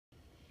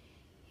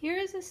Here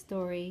is a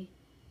story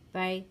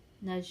by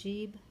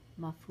Naguib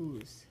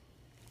Mahfouz.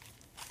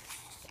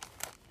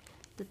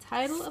 The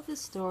title of the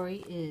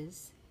story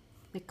is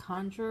The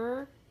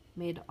Conjurer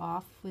Made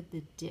Off with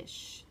the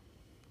Dish.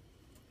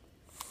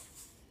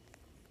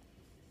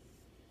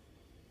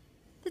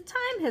 "The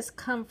time has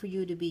come for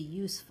you to be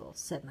useful,"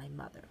 said my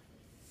mother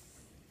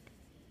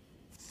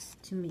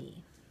to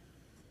me.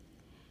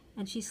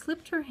 And she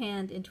slipped her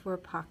hand into her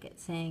pocket,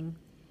 saying,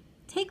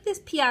 "Take this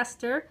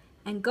piastre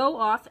and go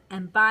off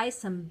and buy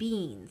some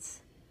beans.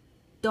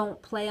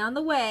 Don't play on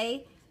the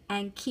way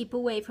and keep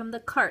away from the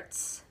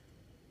carts."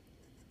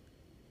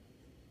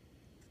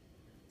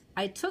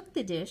 I took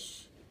the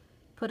dish,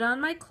 put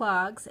on my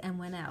clogs, and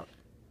went out,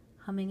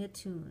 humming a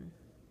tune.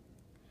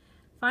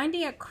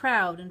 Finding a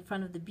crowd in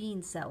front of the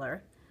bean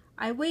seller,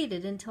 I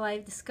waited until I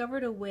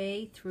discovered a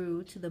way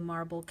through to the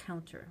marble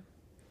counter.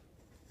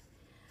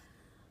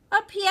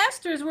 "A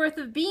piastre's worth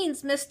of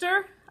beans,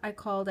 mister," I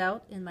called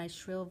out in my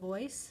shrill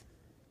voice.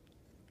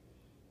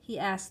 He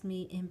asked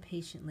me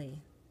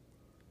impatiently,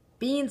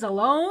 "Beans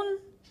alone?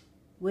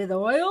 With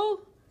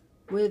oil?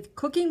 With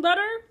cooking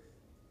butter?"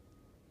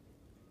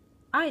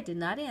 I did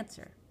not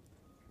answer,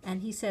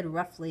 and he said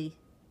roughly,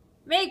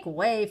 "Make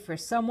way for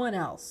someone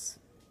else."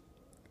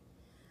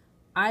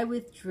 I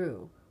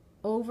withdrew,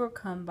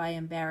 overcome by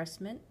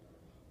embarrassment,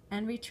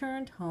 and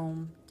returned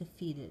home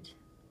defeated.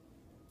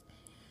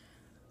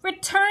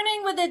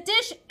 "Returning with the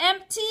dish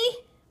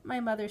empty?" my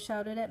mother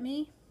shouted at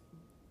me.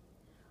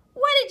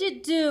 "What did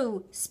you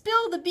do?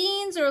 Spill the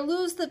beans or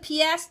lose the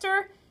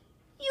piastre?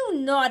 You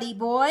naughty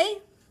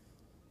boy!"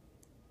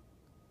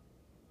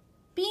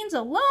 "Beans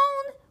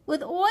alone?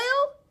 With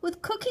oil?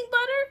 With cooking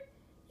butter?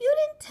 You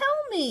didn't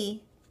tell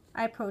me,"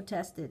 I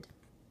protested.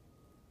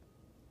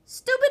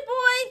 "Stupid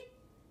boy!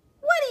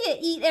 What do you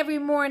eat every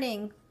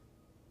morning?"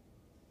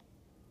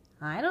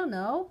 "I don't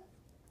know."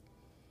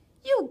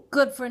 "You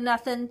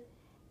good-for-nothing!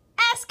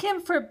 Ask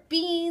him for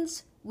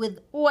beans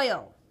with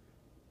oil."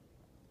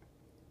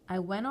 I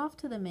went off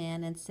to the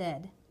man and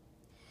said,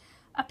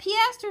 "A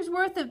piastre's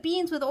worth of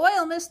beans with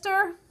oil,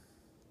 mister."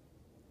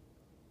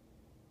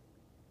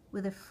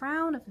 With a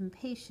frown of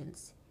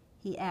impatience,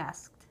 he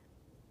asked,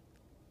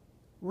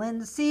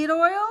 "Linseed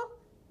oil?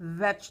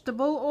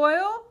 Vegetable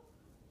oil?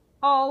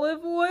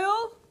 Olive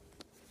oil?"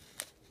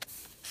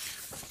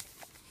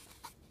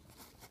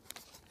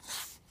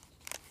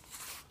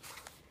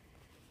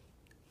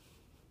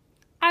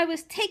 I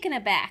was taken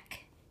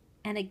aback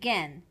and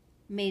again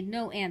made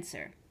no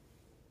answer.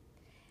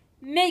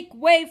 "Make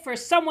way for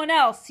someone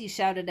else," he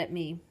shouted at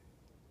me.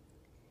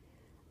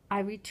 I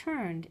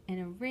returned in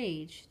a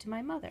rage to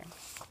my mother,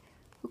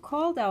 who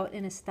called out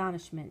in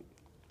astonishment,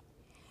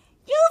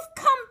 "You've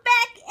come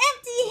back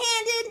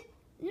empty-handed!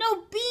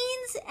 No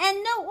beans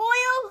and no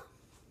oil?"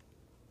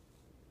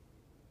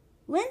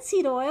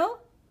 "Linseed oil,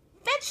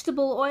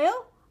 vegetable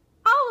oil,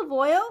 olive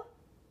oil.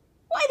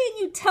 Why didn't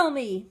you tell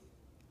me?"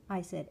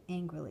 I said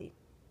angrily.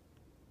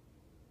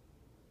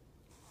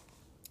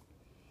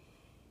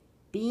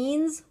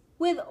 "Beans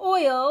with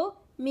oil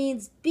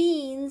means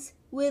beans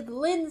with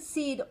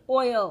linseed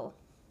oil."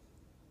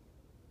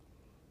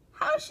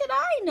 "How should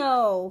I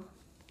know?"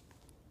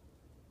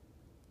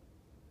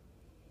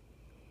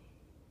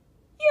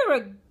 "You're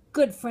a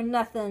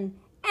good-for-nothing,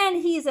 and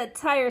he's a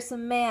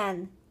tiresome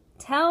man.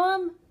 Tell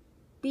him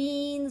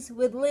beans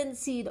with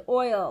linseed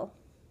oil."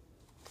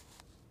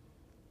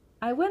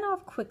 I went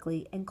off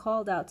quickly and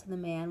called out to the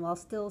man while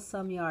still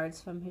some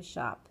yards from his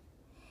shop,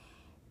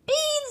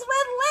 "Beans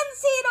with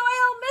linseed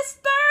oil,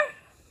 mister!"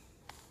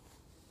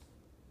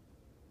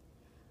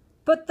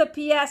 "Put the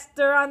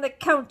piastre on the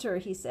counter,"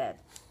 he said,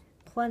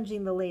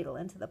 plunging the ladle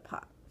into the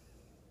pot.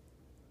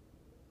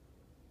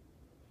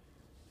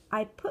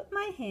 I put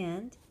my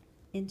hand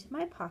into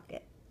my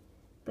pocket,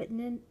 but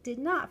did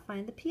not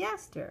find the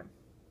piastre.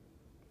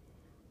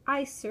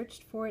 I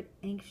searched for it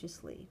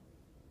anxiously.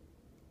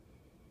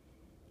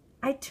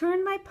 I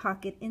turned my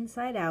pocket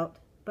inside out,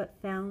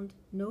 but found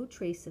no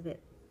trace of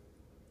it.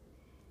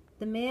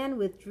 The man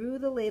withdrew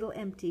the ladle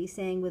empty,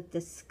 saying with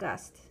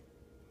disgust,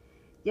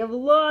 "You've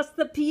lost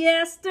the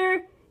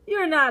piastre?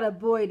 You're not a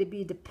boy to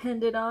be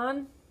depended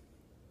on."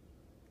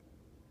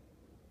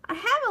 "I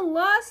haven't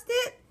lost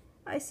it,"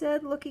 I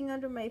said, looking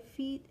under my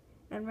feet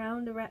and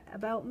round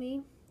about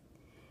me.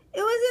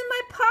 "It was in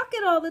my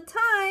pocket all the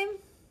time."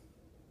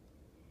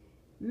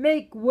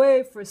 "Make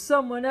way for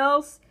someone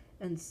else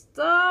and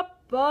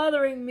stop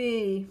bothering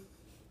me."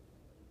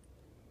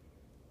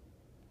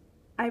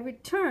 I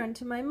returned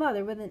to my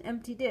mother with an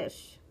empty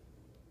dish.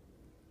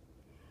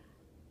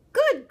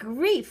 "Good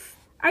grief!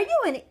 Are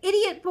you an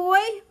idiot,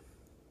 boy?"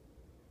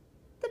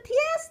 "The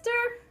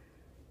piastre."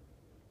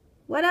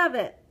 "What of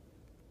it?"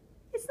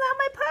 "It's not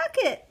my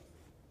pocket."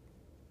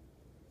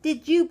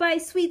 "Did you buy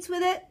sweets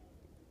with it?"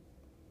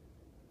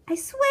 "I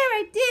swear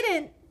I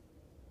didn't."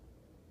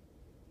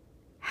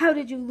 "How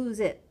did you lose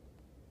it?"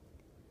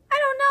 "I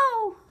don't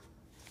know."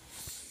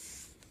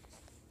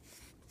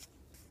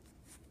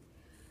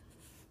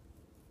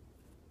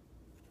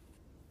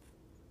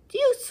 "Do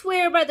you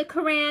swear by the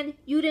Koran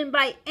you didn't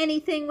buy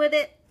anything with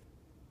it?"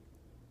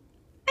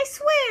 I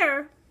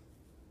swear.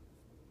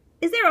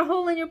 Is there a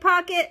hole in your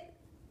pocket?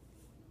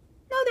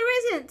 No,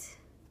 there isn't.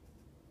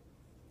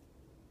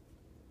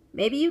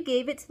 Maybe you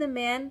gave it to the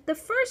man the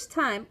first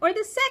time or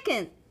the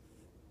second.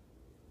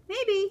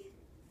 Maybe.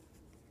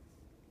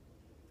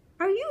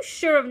 Are you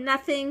sure of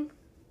nothing?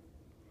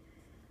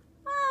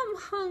 I'm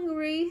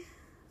hungry.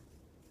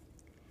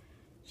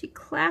 She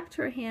clapped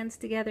her hands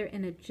together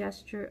in a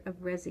gesture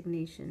of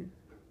resignation.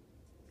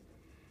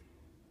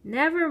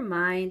 Never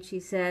mind, she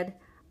said.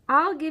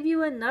 I'll give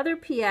you another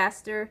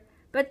piastre,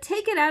 but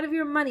take it out of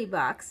your money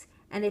box,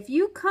 and if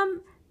you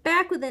come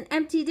back with an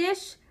empty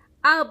dish,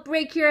 I'll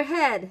break your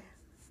head.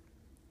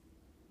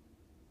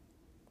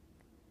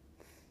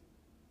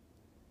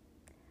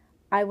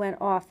 I went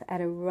off at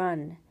a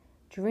run,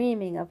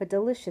 dreaming of a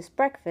delicious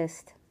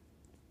breakfast.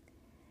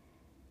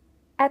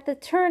 At the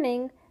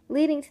turning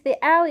leading to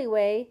the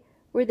alleyway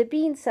where the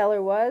bean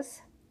cellar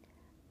was,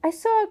 I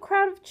saw a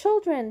crowd of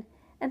children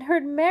and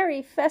heard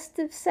merry,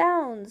 festive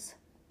sounds.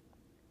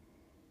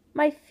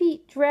 My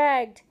feet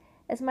dragged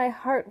as my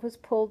heart was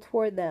pulled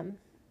toward them.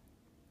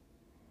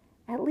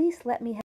 At least let me